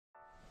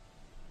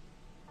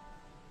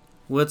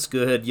What's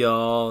good,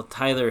 y'all?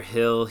 Tyler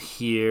Hill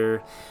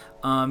here.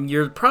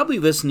 You're probably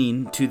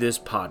listening to this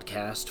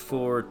podcast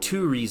for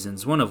two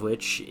reasons, one of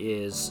which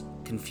is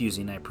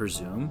confusing, I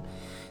presume.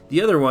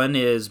 The other one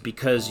is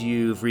because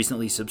you've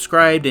recently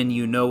subscribed and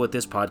you know what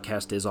this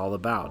podcast is all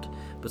about.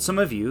 But some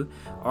of you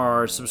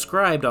are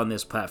subscribed on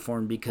this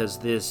platform because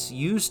this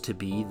used to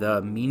be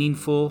the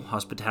Meaningful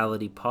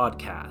Hospitality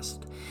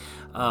Podcast.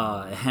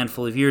 A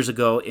handful of years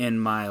ago in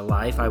my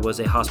life, I was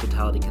a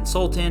hospitality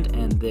consultant,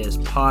 and this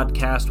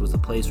podcast was the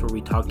place where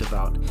we talked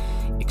about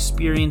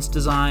experience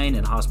design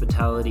and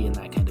hospitality and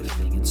that kind of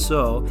thing. And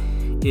so,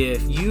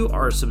 if you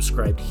are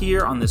subscribed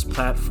here on this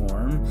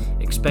platform,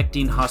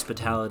 expecting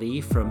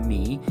hospitality from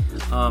me,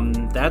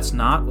 that's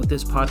not what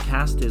this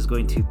podcast is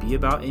going to be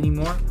about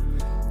anymore.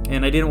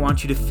 And I didn't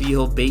want you to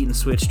feel bait and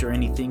switched or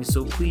anything,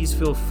 so please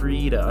feel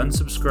free to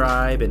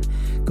unsubscribe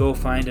and go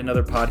find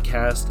another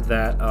podcast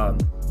that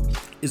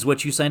is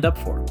what you signed up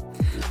for.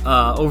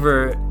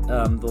 Over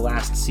the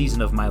last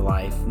season of my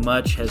life,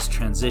 much has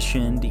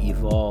transitioned,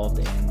 evolved,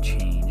 and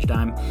changed.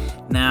 I'm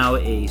now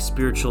a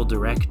spiritual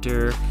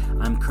director.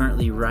 I'm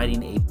currently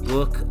writing a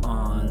book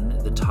on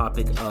the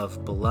topic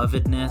of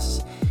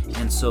belovedness,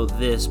 and so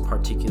this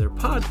particular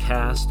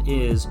podcast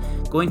is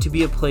going to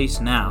be a place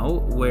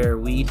now where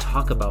we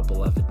talk about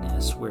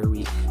belovedness, where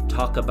we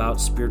talk about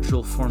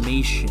spiritual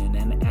formation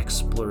and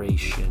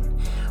exploration.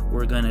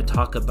 We're going to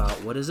talk about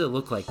what does it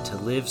look like to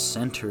live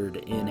centered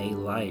in a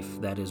life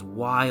that is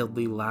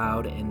wildly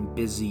loud and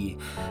busy.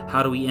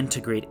 How do we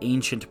integrate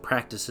ancient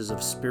practices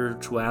of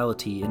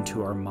spirituality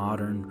into our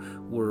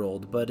modern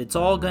world? But it's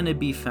all going to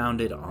be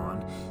founded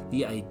on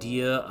the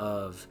idea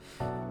of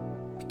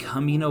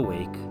becoming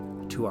awake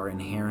to our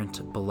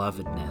inherent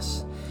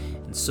belovedness.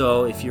 And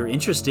so if you're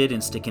interested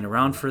in sticking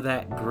around for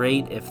that,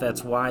 great. If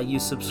that's why you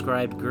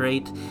subscribed,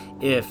 great.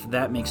 If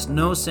that makes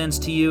no sense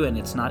to you and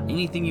it's not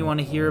anything you want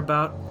to hear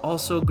about,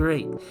 also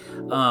great.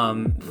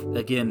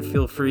 Again,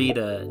 feel free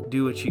to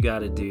do what you got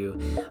to do.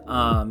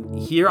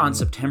 Here on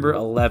September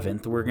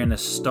 11th, we're going to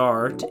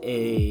start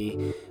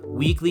a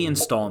weekly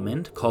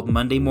installment called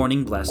Monday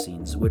Morning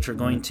Blessings, which are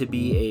going to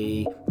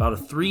be about a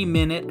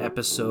 3-minute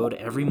episode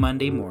every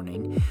Monday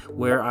morning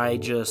where I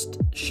just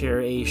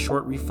share a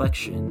short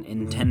reflection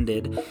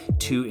intended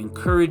to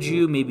encourage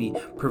you, maybe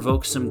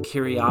provoke some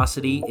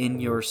curiosity in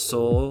your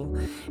soul,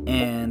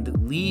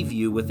 and leave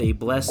you with a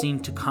blessing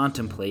to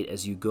contemplate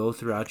as you go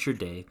throughout your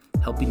day,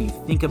 helping you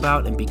think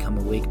about and become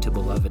awake to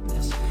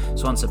belovedness.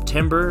 So on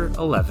September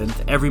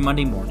 11th, every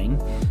Monday morning,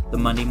 the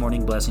Monday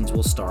Morning Blessings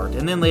will start,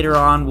 and then later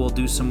on we'll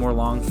do some more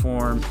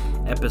long-form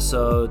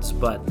episodes,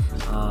 but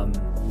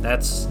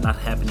that's not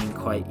happening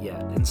quite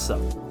yet. And so,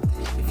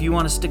 if you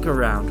want to stick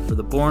around for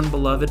the Born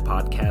Beloved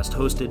podcast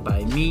hosted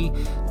by me,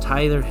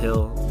 Tyler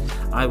Hill,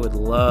 I would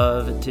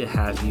love to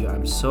have you.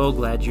 I'm so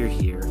glad you're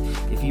here.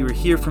 If you were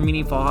here for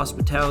Meaningful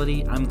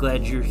Hospitality, I'm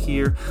glad you're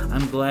here.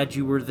 I'm glad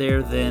you were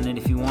there then, and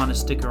if you want to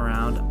stick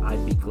around,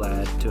 I'd be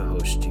glad to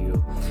host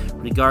you.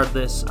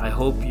 Regardless, I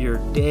hope your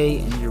day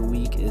and your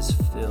week is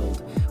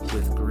filled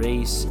with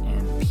grace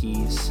and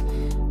peace.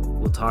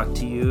 We'll talk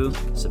to you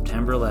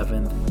September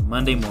 11th,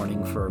 Monday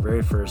morning, for our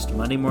very first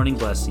Monday Morning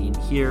Blessing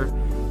here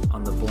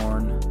on the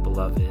Born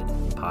Beloved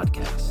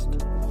podcast.